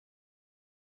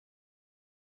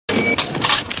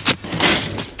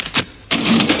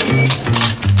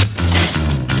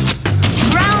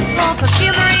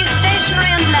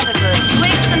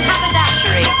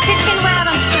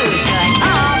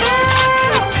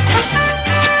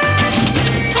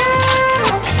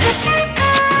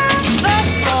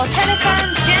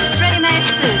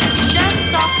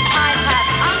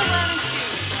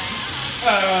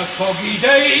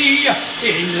me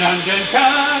in London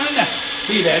town.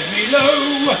 He'd had me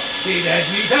low, he'd had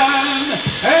me down,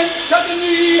 and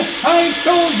suddenly I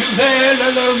saw you there.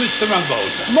 Hello, Mr.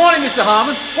 Rumbold. Morning, Mr.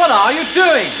 Harmon. What are you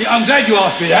doing? Yeah, I'm glad you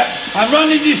asked me that. I'm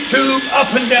running this tube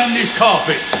up and down this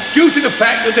carpet due to the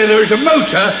fact that there is a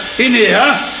motor in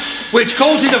here which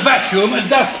causes a vacuum and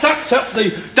thus sucks up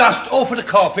the dust off of the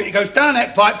carpet. It goes down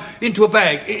that pipe into a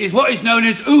bag. It is what is known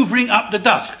as hoovering up the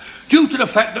dust, due to the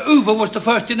fact that Hoover was the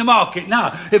first in the market.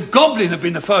 Now, if Goblin had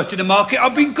been the first in the market,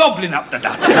 I'd been gobbling up the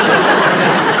dust.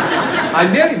 I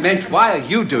merely meant, why are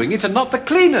you doing it and not the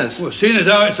cleaners? Well, seeing as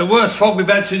how it's the worst fog we've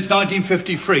had since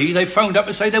 1953, they phoned up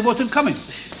to say they wasn't coming.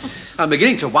 I'm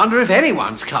beginning to wonder if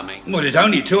anyone's coming. Well, there's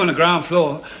only two on the ground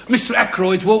floor. Mr.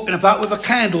 Ackroyd's walking about with a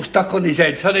candle stuck on his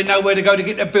head so they know where to go to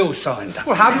get their bills signed.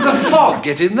 Well, how did the fog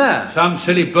get in there? Some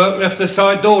silly Burke left the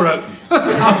side door open.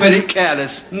 How very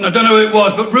careless. I don't know who it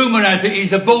was, but rumour has it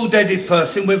he's a bald-headed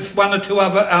person with one or two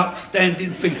other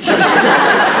outstanding features.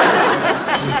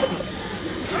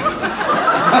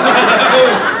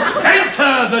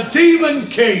 Enter the Demon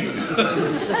King.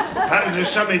 Apparently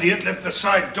some idiot left the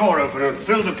side door open and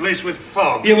filled the place with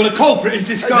fog. Yeah, well, the culprit is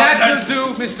disguised. That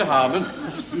will do, Mr. Harmon.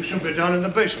 You should be down in the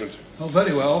basement. Oh,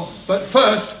 very well. But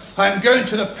first, I am going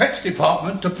to the pets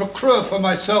department to procure for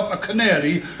myself a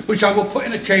canary, which I will put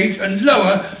in a cage and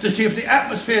lower to see if the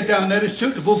atmosphere down there is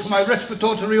suitable for my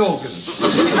respiratory organs.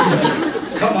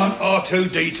 Come on,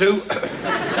 R2-D2.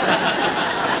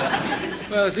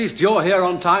 Well, at least you're here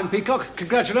on time, Peacock.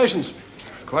 Congratulations.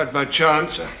 Quite by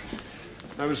chance.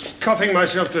 I was coughing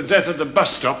myself to death at the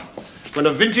bus stop when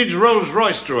a vintage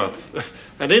Rolls-Royce drew up.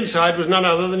 And inside was none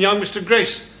other than young Mr.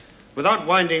 Grace. Without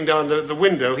winding down the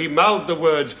window, he mouthed the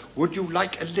words, "Would you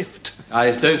like a lift?"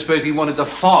 I don't suppose he wanted the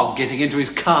fog getting into his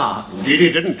car. Indeed he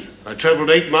didn't. I travelled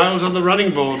 8 miles on the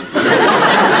running board.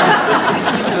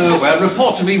 Oh, well,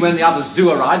 report to me when the others do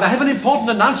arrive. I have an important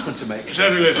announcement to make.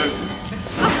 Certainly, sir.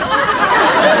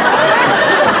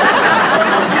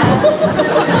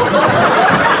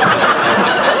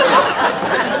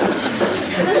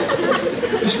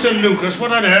 Mr. Lucas,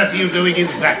 what on earth are you doing in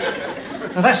that?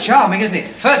 Well, that's charming, isn't it?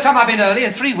 First time I've been early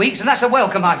in 3 weeks, and that's the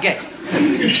welcome I get.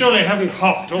 You surely haven't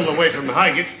hopped all the way from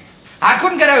Highgate? I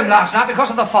couldn't get home last night because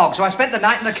of the fog, so I spent the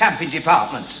night in the camping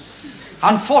departments.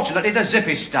 Unfortunately, the zip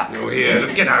is stuck. Oh, here,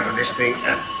 look, get out of this thing.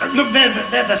 Look, there,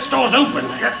 the store's open.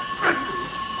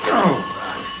 Oh.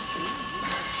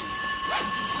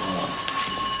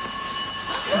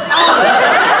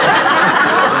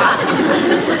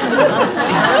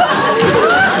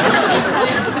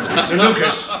 Mr.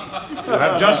 Lucas, you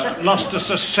have just lost us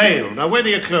a sale. Now, where are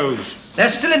your clothes? They're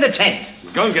still in the tent.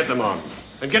 Go and get them on.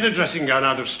 And get a dressing gown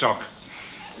out of stock.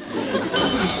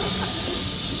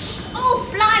 Oh,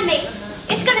 blimey.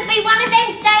 It's going to be one of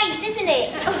them days, isn't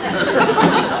it?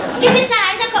 Give us a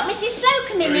hand, I've got Mrs.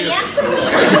 Slocum in here.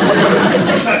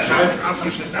 Push that side. I'll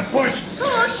push this. Now, push.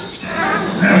 Push.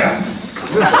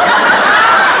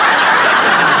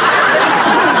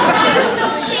 It's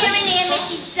all clear in here,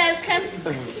 Mrs. Slocum.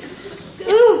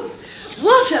 Ooh,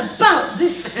 what about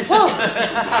this fog?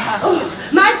 Oh,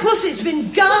 my pussy's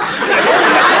been gasping.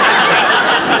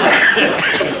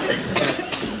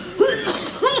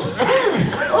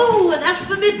 Oh, and as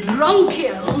for me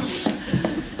bronchials.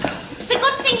 It's a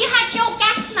good thing you had your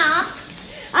gas mask.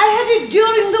 I had it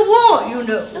during the war, you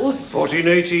know.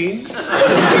 1418.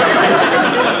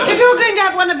 If you're going to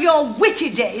have one of your witty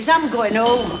days, I'm going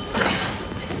home.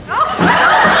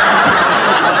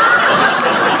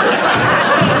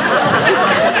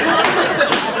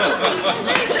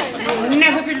 You'll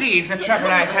never believe the trouble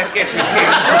I've had getting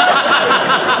here.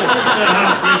 Mr.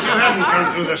 Humphreys, you haven't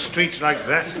come through the streets like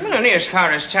that. Well, only as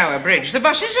far as Tower Bridge. The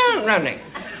buses aren't running.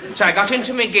 So I got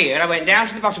into my gear, I went down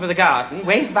to the bottom of the garden,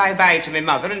 waved bye-bye to my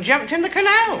mother and jumped in the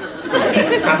canal.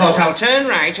 I thought I'll turn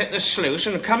right at the sluice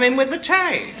and come in with the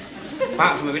tide.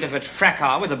 Apart from a bit of a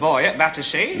fracas with a boy at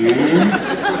Battersea.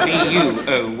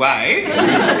 B-U-O-Y.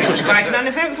 It was quite an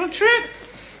uneventful trip.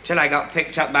 Till I got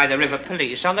picked up by the river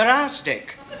police on their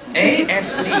arse-dick.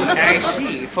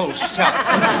 A-S-D-I-C, full stop.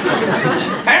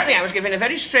 Apparently I was given a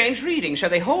very strange reading, so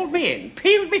they hauled me in,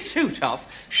 peeled my suit off,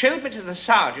 showed me to the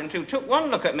sergeant, who took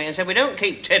one look at me and said, "We don't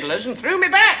keep tiddlers," and threw me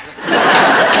back.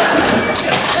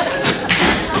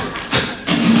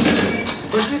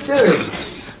 What are you doing?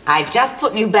 I've just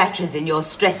put new batteries in your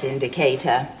stress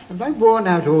indicator. Have they worn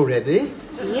out already?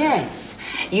 Yes.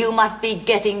 You must be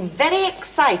getting very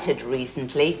excited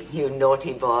recently, you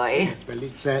naughty boy. Well,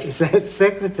 it's that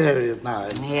secretary of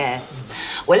mine. Yes.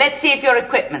 Well, let's see if your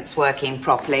equipment's working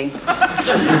properly.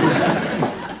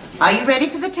 Are you ready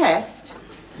for the test?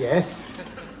 Yes.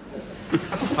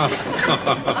 Funny,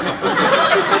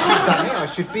 I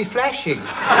should be flashing.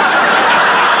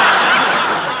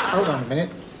 Hold on a minute.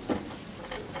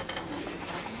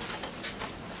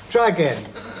 Try again.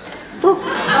 Are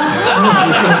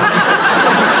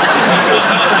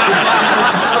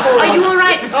you all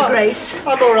right, Mr. Grace?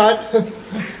 I'm all right.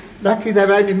 Lucky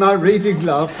they're only my reading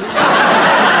glasses.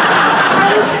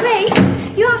 Mr. Grace,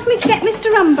 you asked me to get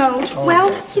Mr. Rumbold. Oh.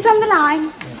 Well, he's on the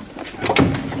line.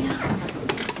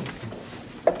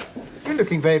 You're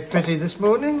looking very pretty this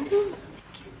morning.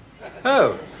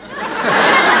 Oh.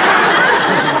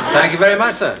 Thank you very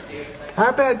much, sir. How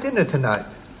about dinner tonight?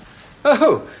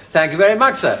 Oh, thank you very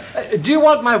much, sir. Do you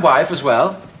want my wife as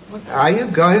well? What are you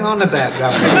going on about,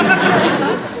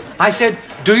 Rumbold? I said,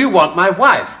 do you want my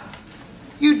wife?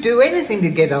 You'd do anything to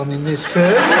get on in this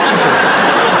firm.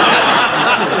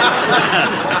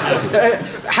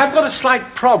 Have got a slight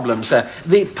problem, sir.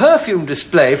 The perfume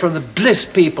display from the Bliss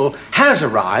people has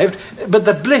arrived, but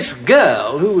the Bliss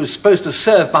girl, who was supposed to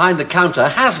serve behind the counter,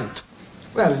 hasn't.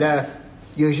 Well,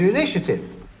 use your initiative.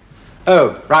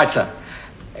 Oh, right, sir.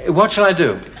 What shall I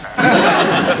do?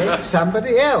 Get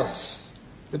somebody else.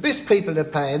 The Bliss people are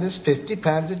paying us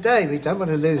 £50 a day. We don't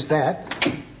want to lose that.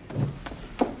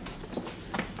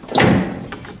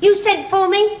 You sent for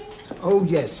me? Oh,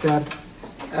 yes.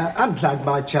 Unplug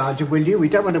my charger, will you? We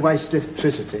don't want to waste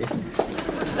electricity.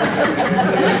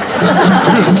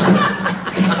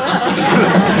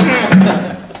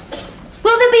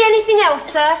 Will there be anything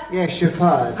else, sir? Yes, you're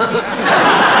fired.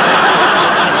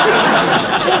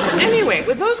 So, anyway,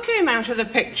 we both came out of the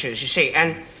pictures, you see,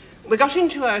 and we got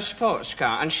into her sports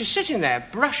car, and she's sitting there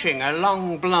brushing her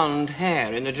long blonde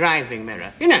hair in the driving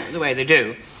mirror. You know, the way they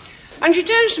do. And she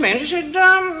turns to me and she said,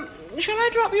 shall I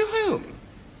drop you home?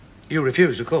 You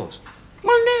refused, of course.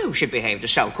 Well, no, she behaved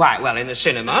herself quite well in the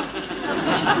cinema.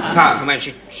 Apart from when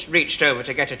she reached over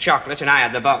to get a chocolate and I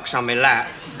had the box on my lap.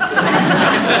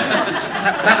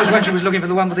 That was when she was looking for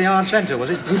the one with the art centre,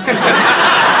 was it?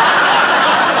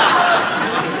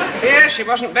 Yes, she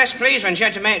wasn't best pleased when she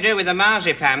had to make do with the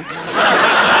marzipan.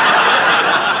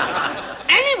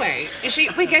 Anyway, you see,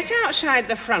 we get outside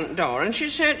the front door and she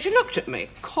looked at me,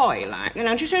 coy-like,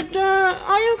 and she said,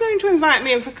 are you going to invite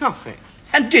me in for coffee?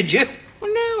 And did you?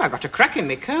 Well, no, I got a crack in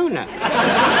my corner.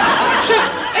 So,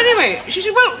 anyway, she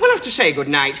said, well, we'll have to say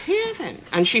goodnight here, then.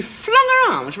 And she flung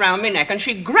her arms round my neck and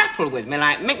she grappled with me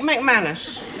like Mick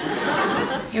McManus.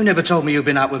 You never told me you'd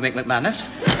been out with Mick McManus.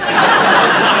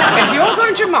 If you're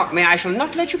going to mock me, I shall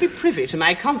not let you be privy to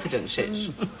my confidences.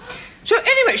 So,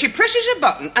 anyway, she presses a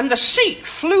button and the seat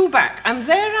flew back, and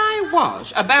there I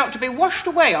was, about to be washed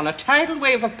away on a tidal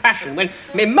wave of passion when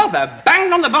my mother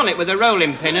banged on the bonnet with a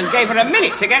rolling pin and gave her a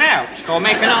minute to get out or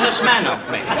make an honest man of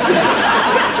me.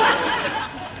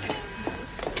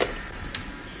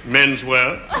 Men's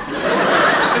wear.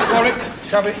 Warwick,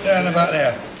 shove it down about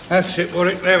there. That's it,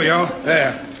 Warwick. There we are.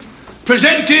 There.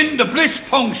 Presenting the Bliss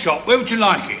Pong Shop. Where would you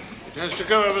like it? It has to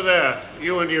go over there.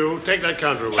 You and you, take that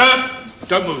counter away.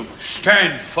 Don't move.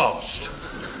 Stand fast.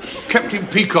 Captain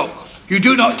Peacock, you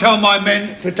do not tell my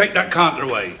men to take that counter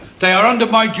away. They are under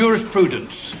my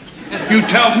jurisprudence. You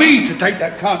tell me to take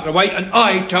that counter away, and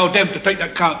I tell them to take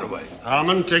that counter away.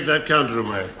 Harmon, take that counter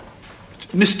away.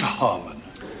 Mr. Harmon.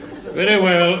 Very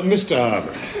well, Mr.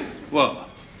 Harmon. What?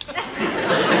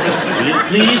 Will you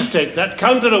please take that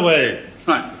counter away?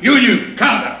 Right, you,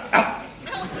 counter, out.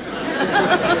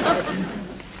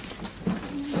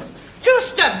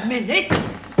 Just a minute.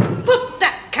 Put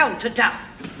that counter down.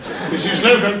 Mrs.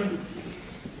 Slocum.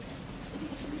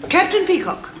 Captain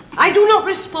Peacock, I do not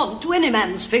respond to any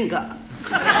man's finger.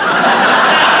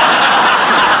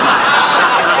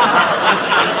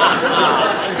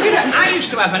 You know, I used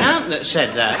to have an aunt that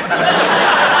said that.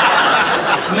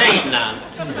 Maiden aunt.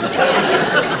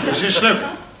 Mrs.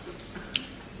 Slocum.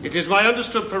 It is my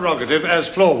understood prerogative as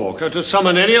floor walker to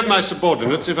summon any of my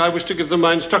subordinates if I wish to give them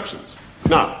my instructions.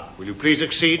 Now, will you please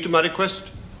accede to my request?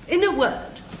 In a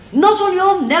word, not on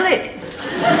your Nelly.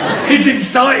 It's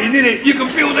exciting, isn't it? You can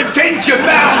feel the tension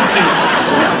mounting.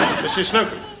 Mrs.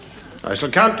 Slocum, I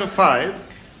shall count to 5,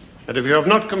 and if you have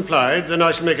not complied, then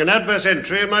I shall make an adverse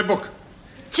entry in my book.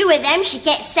 2 of them should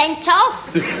get sent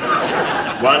off.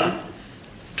 1,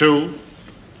 2,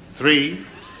 3,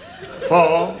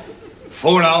 4,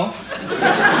 4.5.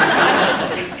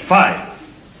 5.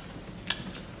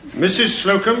 Mrs.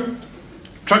 Slocum,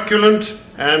 truculent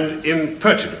and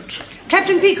impertinent.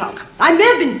 Captain Peacock, I may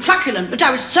have been truculent, but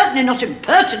I was certainly not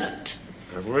impertinent.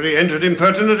 I've already entered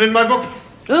impertinent in my book.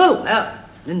 Oh, well,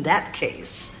 in that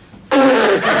case.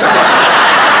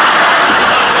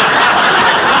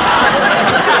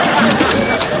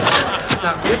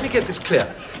 Now, let me get this clear.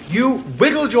 You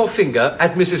wiggled your finger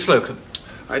at Mrs. Slocum.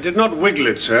 I did not wiggle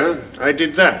it, sir. I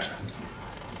did that.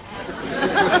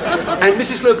 And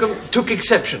Mrs. Slocum took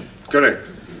exception. Correct.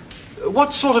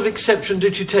 What sort of exception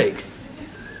did she take?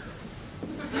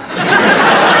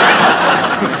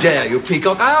 Dare you,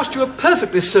 Peacock? I asked you a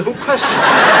perfectly civil question.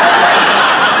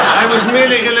 I was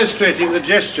merely illustrating the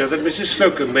gesture that Mrs.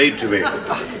 Slocum made to me.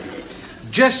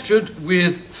 Gestured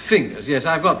with fingers. Yes,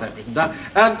 I've got that written down.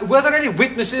 Were there any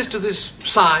witnesses to this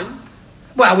sign?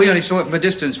 Well, we only saw it from a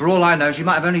distance. For all I know, she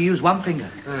might have only used one finger.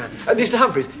 Mr.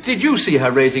 Humphreys, did you see her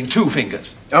raising 2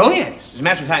 fingers? Oh, yes. As a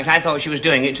matter of fact, I thought she was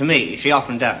doing it to me. She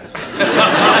often does.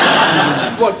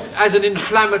 What, as an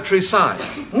inflammatory sign?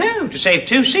 No, to save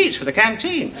 2 seats for the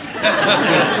canteen.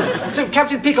 So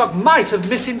Captain Peacock might have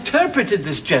misinterpreted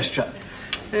this gesture.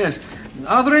 Yes.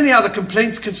 Are there any other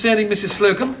complaints concerning Mrs.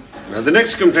 Slocum? Now, the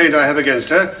next complaint I have against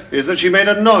her is that she made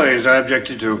a noise I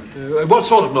objected to. What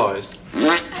sort of noise?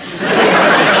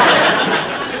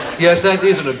 Yes, that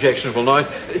is an objectionable noise.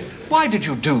 Why did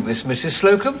you do this, Mrs.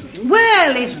 Slocum?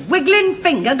 Well, his wiggling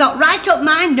finger got right up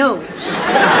my nose.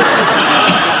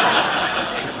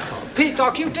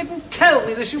 Peacock, you didn't tell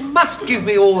me this. You must give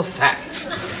me all the facts.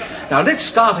 Now, let's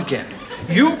start again.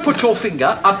 You put your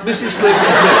finger up Mrs. Slocum's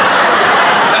nose,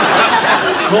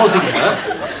 causing her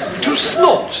to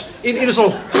snort in a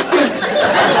sort of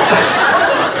fashion.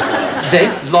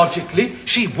 Then, logically,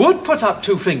 she would put up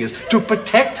 2 fingers to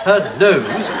protect her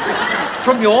nose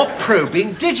from your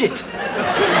probing digit.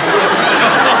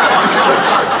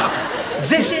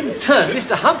 This, in turn,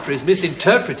 Mr. Humphreys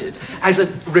misinterpreted as a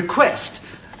request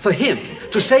for him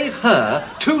to save her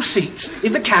 2 seats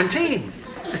in the canteen.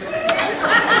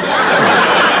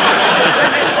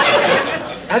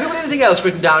 Have you got anything else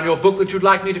written down in your book that you'd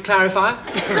like me to clarify?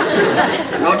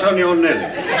 Not on your Nelly.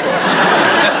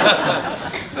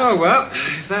 Oh, well,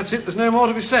 if that's it, there's no more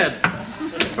to be said.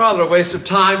 Rather a waste of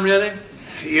time, really.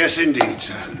 Yes, indeed,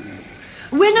 sir.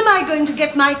 When am I going to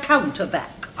get my counter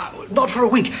back? Not for a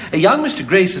week. A young Mr.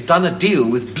 Grace has done a deal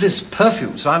with Bliss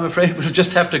perfume, so I'm afraid we'll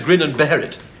just have to grin and bear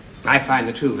it. I find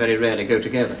the two very rarely go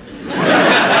together.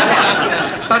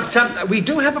 But we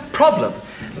do have a problem,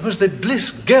 because the Bliss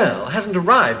girl hasn't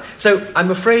arrived. So I'm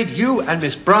afraid you and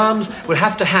Miss Brahms will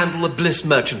have to handle the Bliss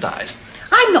merchandise.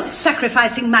 I'm not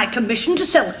sacrificing my commission to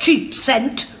sell cheap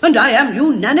scent, and I am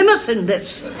unanimous in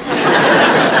this.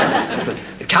 But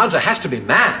the counter has to be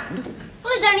manned.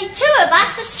 Well, there's only 2 of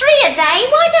us, there's 3 of they.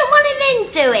 Why don't one of them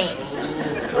do it?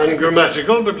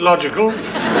 Ungrammatical, but logical.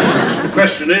 The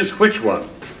question is, which one?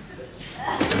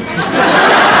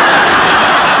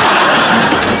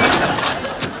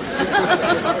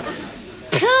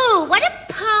 Cool, what a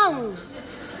pong.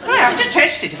 I have to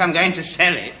test it if I'm going to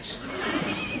sell it.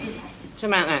 What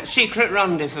about that secret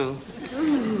rendezvous?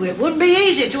 Ooh, it wouldn't be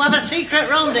easy to have a secret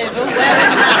rendezvous wearing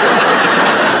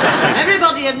that.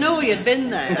 Everybody would know you'd been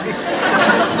there.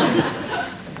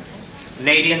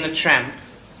 Lady and the Tramp.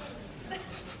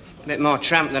 A bit more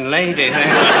tramp than lady.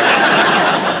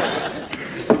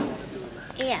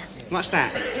 Here, What's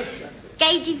that?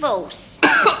 gay divorce.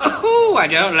 Oh, I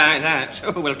don't like that.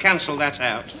 Oh, we'll cancel that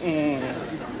out.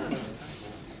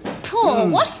 Paul,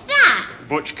 what's that?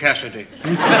 Butch Cassidy.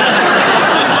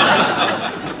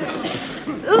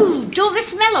 Ooh, don't they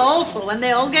smell awful when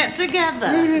they all get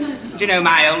together? Do you know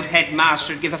my old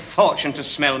headmaster would give a fortune to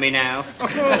smell me now?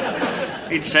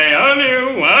 He'd say, I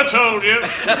knew, I told you.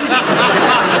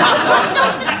 What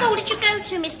sort of a school did you go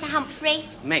to, Mr.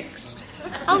 Humphreys? Mixed.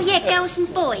 Oh, yeah, girls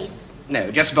and boys.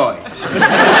 No, just boy.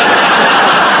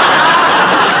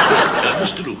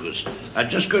 Mr. Lucas, I'm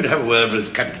just going to have a word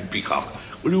with Captain Peacock.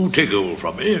 Will you take over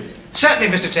from me? Certainly,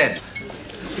 Mr. Ted.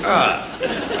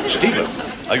 Stephen,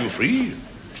 are you free?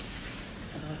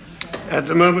 At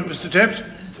the moment, Mr. Tebbs.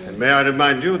 And may I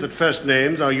remind you that first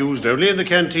names are used only in the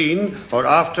canteen or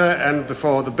after and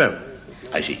before the bell.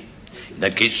 I see. In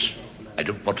that case, I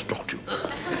don't want to talk to you.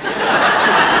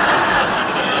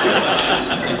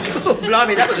 Oh,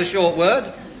 blimey, that was a short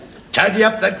word. Tidy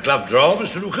up that glove drawer,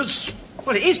 Mr. Lucas.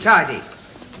 Well, it is tidy.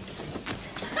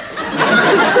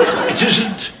 It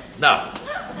isn't now.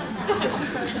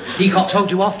 Peacock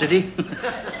told you off, did he?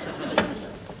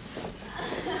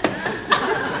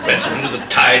 Better do the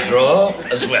tie drawer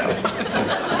as well.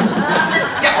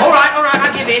 Yeah, all right,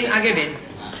 I give in.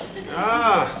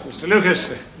 Ah, Mr.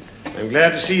 Lucas. I'm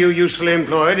glad to see you usefully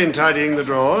employed in tidying the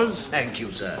drawers. Thank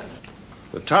you, sir.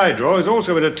 The tie drawer is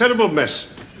also in a terrible mess.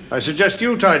 I suggest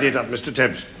you tidy it up, Mr.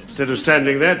 Tebbs, instead of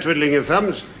standing there twiddling your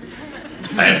thumbs.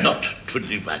 I am not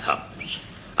twiddling my thumbs.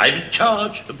 I'm in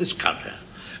charge of this counter.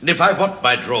 And if I want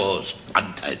my drawers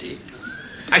untidy,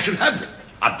 I shall have them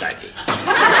untidy.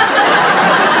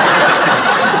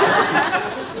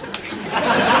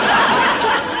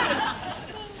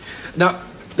 Now,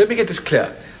 let me get this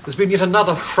clear. There's been yet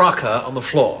another fracas on the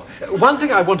floor. One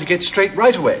thing I want to get straight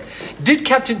right away. Did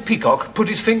Captain Peacock put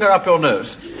his finger up your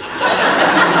nose?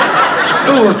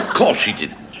 No, of course he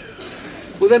didn't.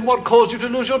 Well, then what caused you to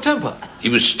lose your temper? He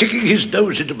was sticking his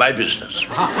nose into my business.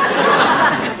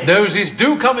 Noses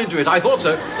do come into it. I thought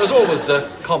so. There's always a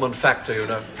common factor, you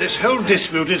know. This whole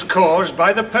dispute is caused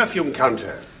by the perfume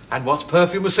counter. And what's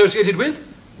perfume associated with?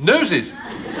 Noses.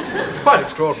 Quite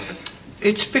extraordinary.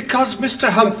 It's because Mr.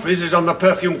 Humphreys is on the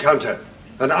perfume counter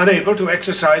and unable to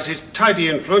exercise his tidy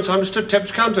influence on Mr.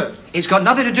 Tebb's counter. It's got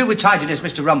nothing to do with tidiness,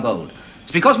 Mr. Rumbold.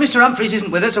 It's because Mr. Humphreys isn't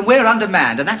with us and we're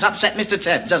undermanned, and that's upset Mr.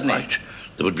 Tebbs, doesn't it? Right.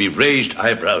 There would be raised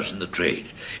eyebrows in the trade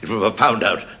if it were found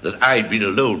out that I'd been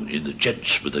alone in the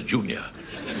gents with a junior.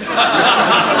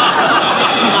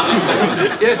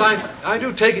 Yes, I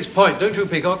do take his point, don't you,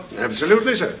 Peacock?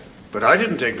 Absolutely, sir. But I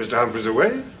didn't take Mr. Humphreys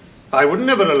away. I would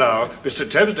never allow Mr.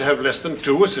 Tebbs to have less than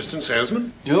 2 assistant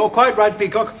salesmen. You're quite right,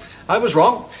 Peacock. I was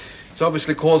wrong. It's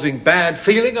obviously causing bad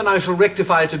feeling, and I shall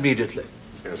rectify it immediately.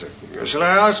 Yes, sir. Shall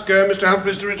I ask Mr.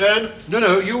 Humphreys to return?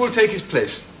 No, you will take his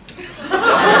place.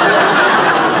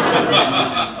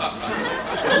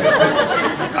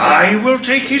 I will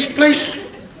take his place?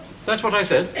 That's what I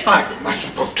said. I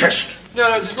must protest.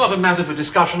 No, it's not a matter for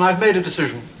discussion. I've made a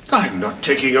decision. I'm not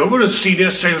taking over as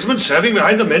senior salesman serving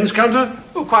behind the men's counter.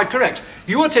 Oh, quite correct.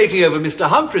 You are taking over Mr.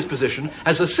 Humphreys' position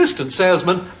as assistant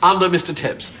salesman under Mr.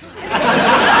 Tebbs.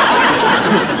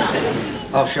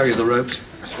 I'll show you the ropes.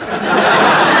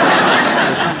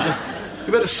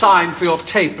 You better sign for your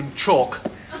tape and chalk.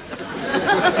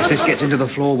 If this gets into the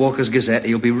Floorwalkers Gazette,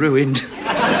 you'll be ruined.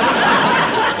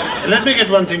 Let me get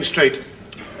one thing straight.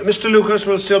 Mr. Lucas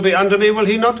will still be under me, will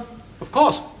he not? Of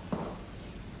course.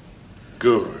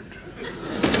 Good.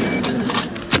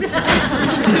 Just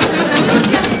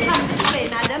come this way,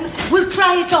 madam. We'll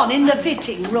try it on in the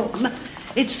fitting room.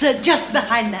 It's just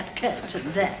behind that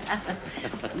curtain there.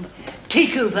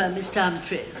 Take over, Mr.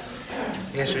 Humphreys.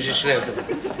 Yes, Mrs. Slocum.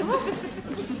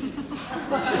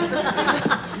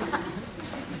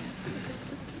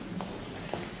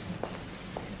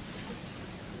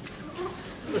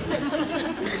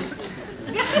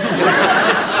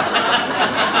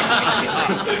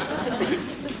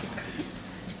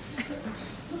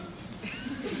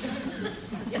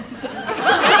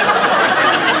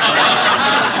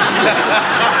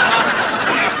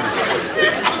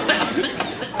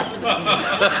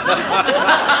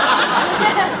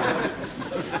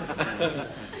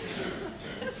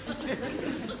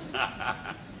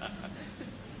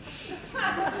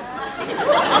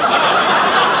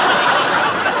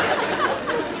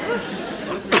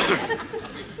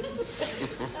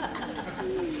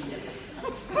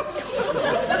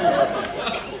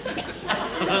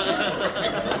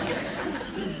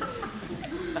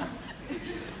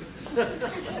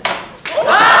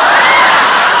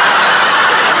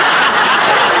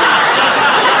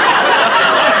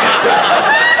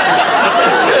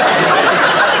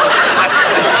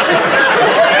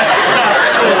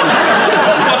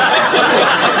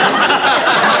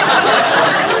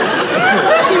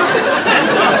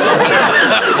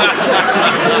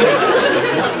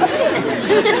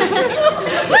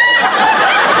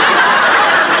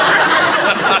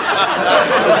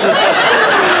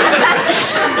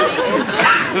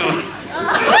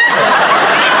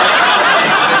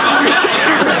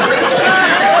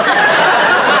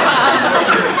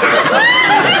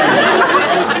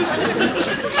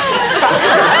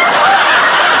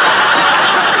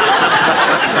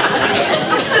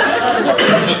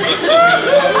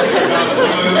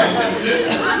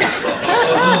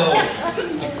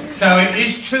 So it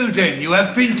is true then, you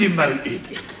have been demoted.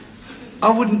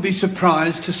 I wouldn't be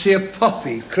surprised to see a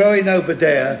poppy growing over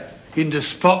there in the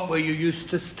spot where you used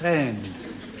to stand.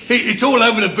 It's all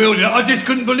over the building. I just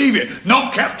couldn't believe it.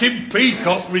 Not Captain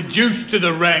Peacock reduced to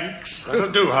the ranks.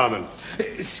 That'll do, Harmon.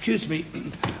 Excuse me.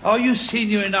 Are you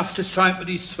senior enough to sign for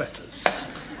these sweaters?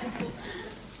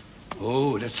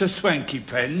 Oh, that's a swanky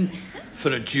pen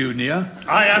for a junior.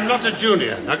 I am not a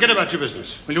junior. Now get about your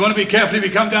business. Well, you want to be careful if you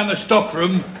come down the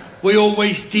stockroom. We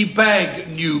always debag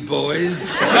new boys.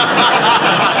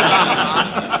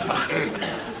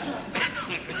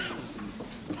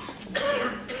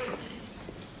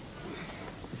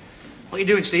 What are you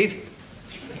doing, Steve?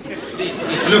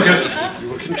 Lucas, you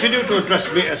will continue to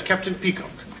address me as Captain Peacock.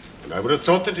 And I would have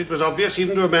thought that it was obvious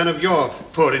even to a man of your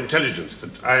poor intelligence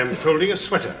that I am folding a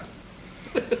sweater.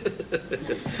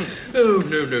 Oh,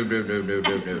 no. No.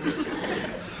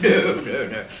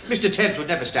 Mr. Tebbs would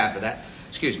never stand for that.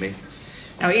 Excuse me.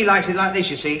 Now, he likes it like this,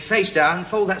 you see. Face down,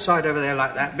 fold that side over there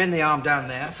like that, bend the arm down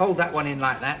there, fold that one in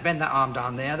like that, bend that arm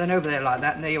down there, then over there like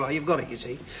that, and there you are. You've got it, you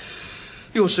see.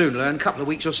 You'll soon learn. A couple of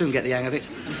weeks, you'll soon get the hang of it.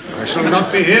 I shall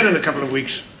not be here in a couple of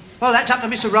weeks. Well, that's up to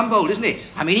Mr. Rumbold, isn't it?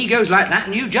 I mean, he goes like that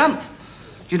and you jump.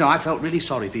 You know, I felt really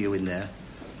sorry for you in there.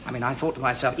 I mean, I thought to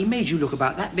myself, he made you look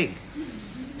about that big.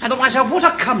 I thought to myself, what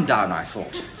a come-down, I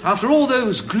thought. After all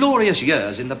those glorious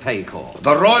years in the pay corps.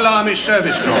 The Royal Army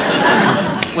Service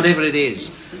Corps. Whatever it is.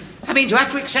 I mean, to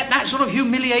have to accept that sort of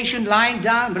humiliation lying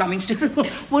down, but I mean, still,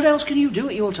 what else can you do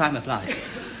at your time of life?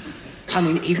 I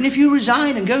mean, even if you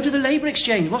resign and go to the Labour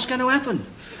Exchange, what's going to happen?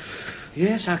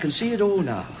 Yes, I can see it all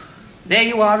now. There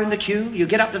you are in the queue, you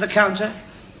get up to the counter,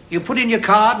 you put in your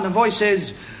card, and the voice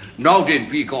says, "Now then,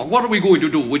 Peacock, what are we going to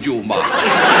do with you, ma?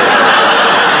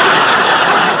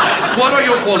 What are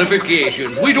your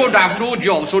qualifications? We don't have no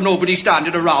job, so nobody's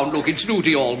standing around looking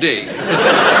snooty all day.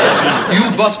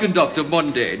 You bus conductor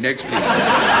Monday, next week."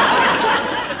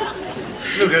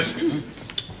 Lucas,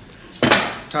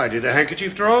 tidy the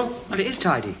handkerchief drawer? Well, it is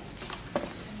tidy.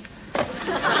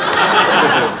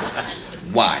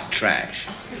 White trash.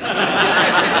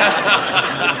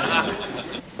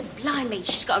 Blimey,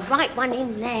 she's got a right one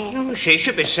in there. Oh, she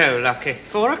should be so lucky.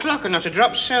 4 o'clock and not a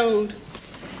drop sold.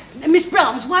 Miss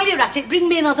Brahms, while you're at it, bring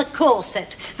me another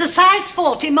corset. The size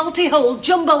 40 multi-hole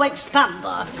jumbo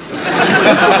expander.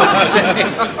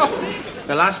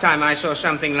 The last time I saw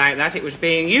something like that, it was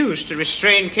being used to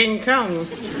restrain King Kong.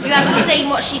 You haven't seen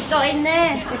what she's got in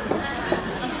there.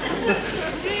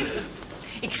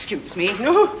 Excuse me.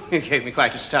 Oh, you gave me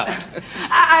quite a start.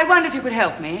 I wonder if you could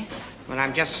help me. Well,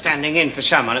 I'm just standing in for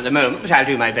someone at the moment, but I'll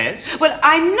do my best. Well,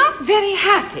 I'm not very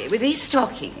happy with these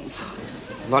stockings.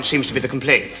 What seems to be the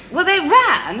complaint? Well, they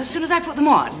ran as soon as I put them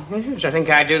on. Yes, I think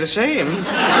I'd do the same.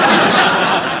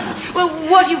 Well,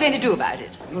 what are you going to do about it?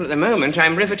 Well, at the moment,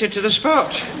 I'm riveted to the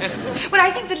spot. Well,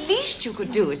 I think the least you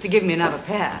could do is to give me another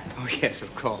pair. Oh, yes,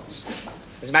 of course.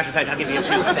 As a matter of fact, I'll give you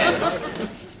 2 pairs.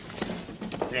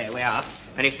 There we are.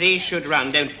 And if these should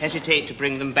run, don't hesitate to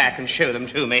bring them back and show them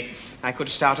to me. I could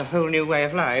start a whole new way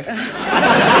of life.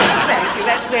 Thank you.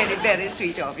 That's really very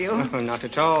sweet of you. Oh, not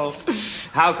at all.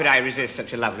 How could I resist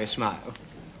such a lovely smile?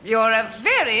 You're a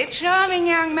very charming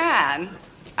young man.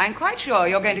 I'm quite sure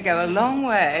you're going to go a long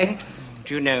way.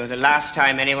 Do you know, the last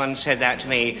time anyone said that to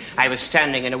me, I was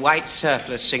standing in a white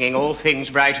surplice singing All Things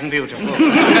Bright and Beautiful.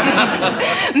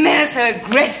 Men are so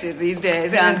aggressive these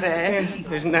days, aren't they?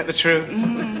 Yeah, isn't that the truth?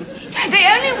 They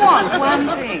only want one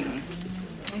thing.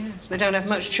 Yes, they don't have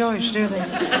much choice, do they?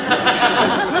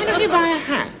 Why don't you buy a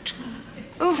hat?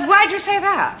 Oh, why'd you say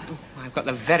that? I've got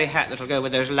the very hat that'll go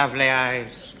with those lovely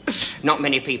eyes. Not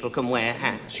many people can wear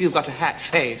hats. You've got a hat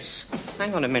face.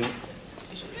 Hang on a minute.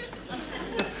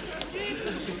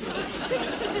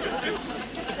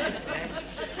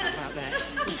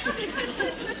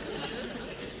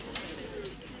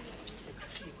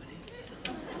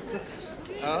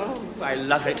 Oh, I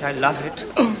love it, I love it.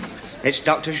 It's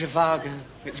Dr. Zhivago,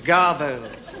 it's Garbo,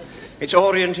 it's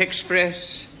Orient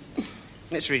Express, and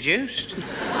it's reduced.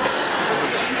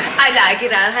 I like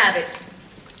it, I'll have it.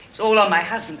 It's all on my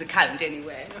husband's account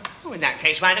anyway. Oh, in that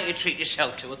case, why don't you treat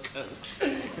yourself to a coat?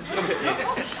 Look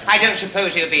at this. I don't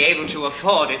suppose he'll be able to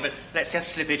afford it, but let's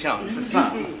just slip it on for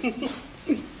fun.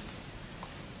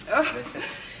 Oh,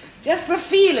 just the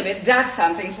feel of it does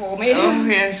something for me. Oh,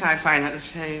 yes, I find that the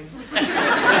same.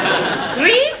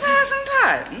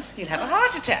 £3,000? You'd have a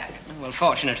heart attack. Oh, well,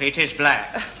 fortunately, it is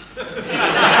black.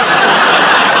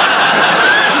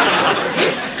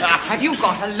 Have you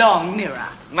got a long mirror?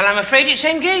 Well, I'm afraid it's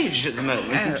engaged at the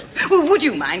moment. Oh. Well, would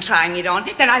you mind trying it on?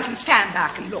 Then I can stand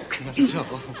back and look. Not at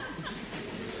all.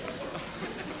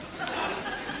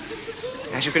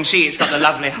 As you can see, it's got the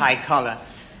lovely high collar.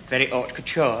 Very haute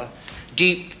couture.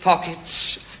 Deep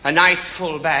pockets, a nice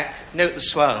full back. Note the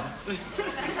swell.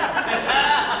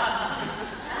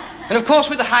 And of course,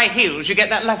 with the high heels, you get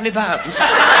that lovely bounce.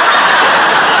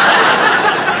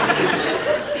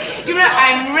 Do you know,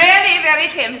 I'm really very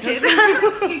tempted.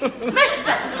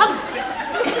 Mr. Humphreys,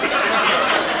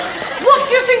 what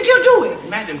do you think you're doing?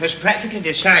 Madam has practically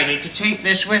decided to take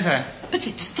this with her. But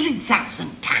it's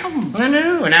 £3,000. I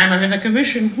know, and I'm having the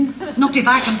commission. Not if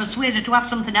I can persuade her to have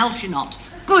something else you're not.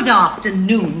 Good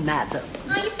afternoon, madam.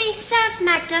 Are you being served,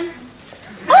 madam?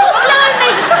 Oh,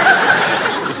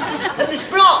 blimey! Miss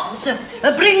Brahms,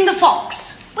 bring the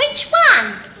fox. Which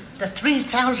one? The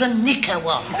 3,000 knicker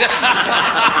one.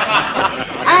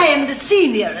 I am the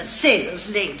senior sales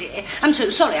lady. I'm so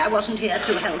sorry I wasn't here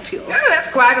to help you. Oh, that's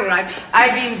quite all right.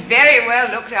 I've been very well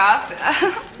looked after.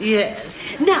 Yes.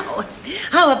 Now,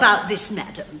 how about this,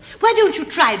 madam? Why don't you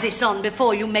try this on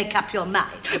before you make up your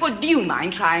mind? Well, do you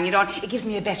mind trying it on? It gives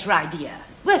me a better idea.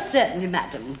 Well, certainly,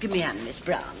 madam. Give me a hand, Miss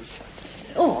Browns.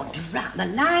 Oh, drat, the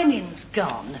lining's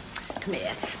gone. Come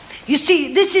here. You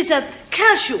see, this is a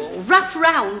casual,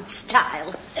 wrap-round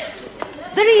style.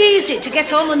 Very easy to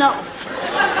get on and off.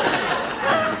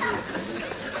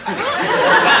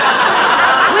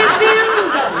 Where's my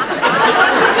hand gone?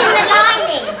 It's in the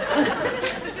lining.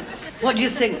 What do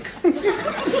you think?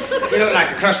 You look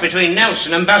like a cross between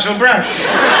Nelson and Basil Brush.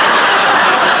 Well,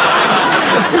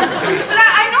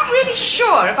 I'm not really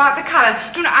sure about the colour.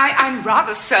 Do you know, I'm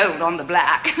rather sold on the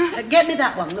black. Get me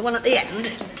that one, the one at the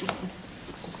end.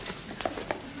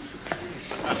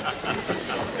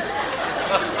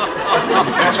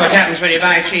 That's what happens when you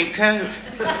buy a cheap coat.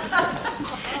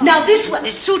 Now, this one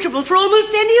is suitable for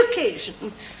almost any occasion.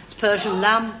 It's Persian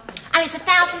lamb. And it's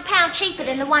 £1,000 cheaper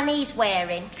than the one he's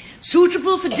wearing.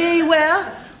 Suitable for day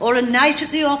wear or a night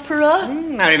at the opera.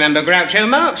 I remember Groucho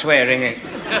Marx wearing it. Do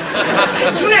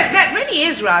you know, that really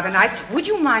is rather nice. Would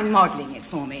you mind modelling it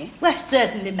for me? Well,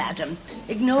 certainly, madam.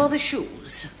 Ignore the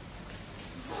shoes.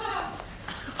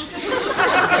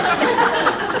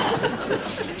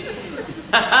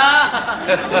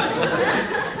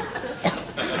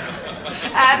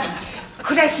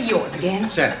 Could I see yours again?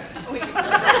 Sir.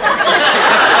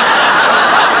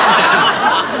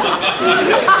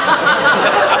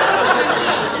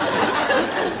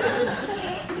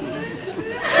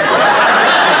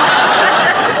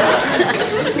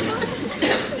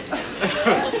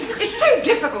 It's so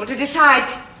difficult to decide.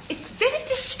 It's very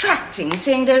distracting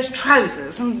seeing those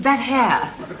trousers and that hair.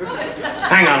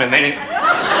 Hang on a minute.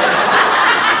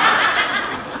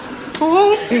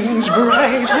 All things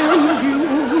bright and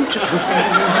beautiful.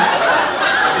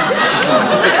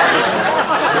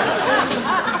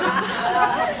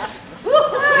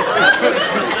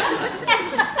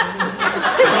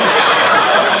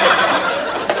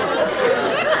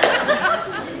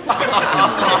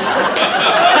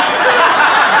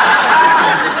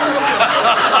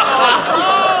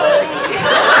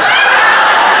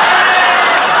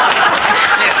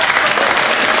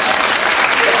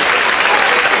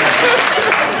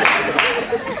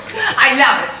 I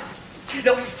love it.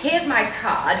 Look, here's my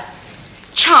card.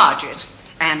 Charge it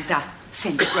and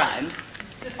send it round.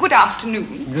 Good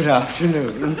afternoon. Good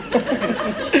afternoon.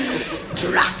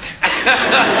 Drat.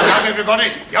 Young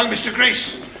everybody, young Mr.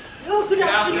 Grace. Oh, good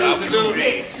afternoon, Mr.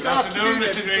 Grace. Good afternoon,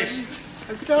 Mr. Grace.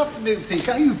 Good afternoon,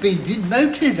 Peter. You've been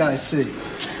demoted, I see.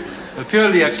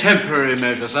 Purely a temporary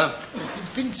measure, sir.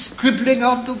 You've been scribbling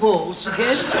on the walls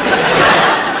again.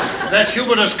 That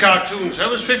humorous cartoon, sir,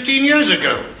 was 15 years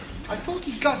ago. I thought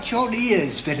he got your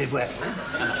ears very well.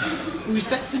 Was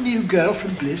that the new girl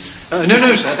from Bliss?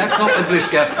 No, sir, that's not the Bliss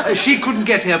girl. She couldn't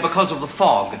get here because of the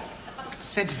fog.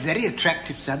 Said a very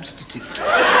attractive substitute.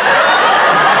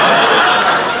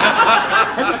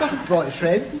 Have you got a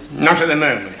boyfriend? Not at the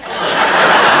moment.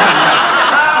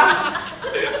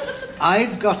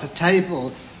 I've got a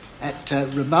table at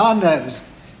Romano's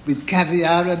with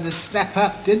caviar and a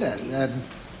snap-up dinner. Would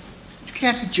you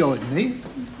care to join me?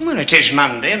 Well, it is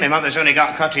Monday and my mother's only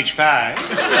got cottage pie.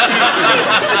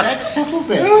 That's settled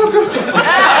then.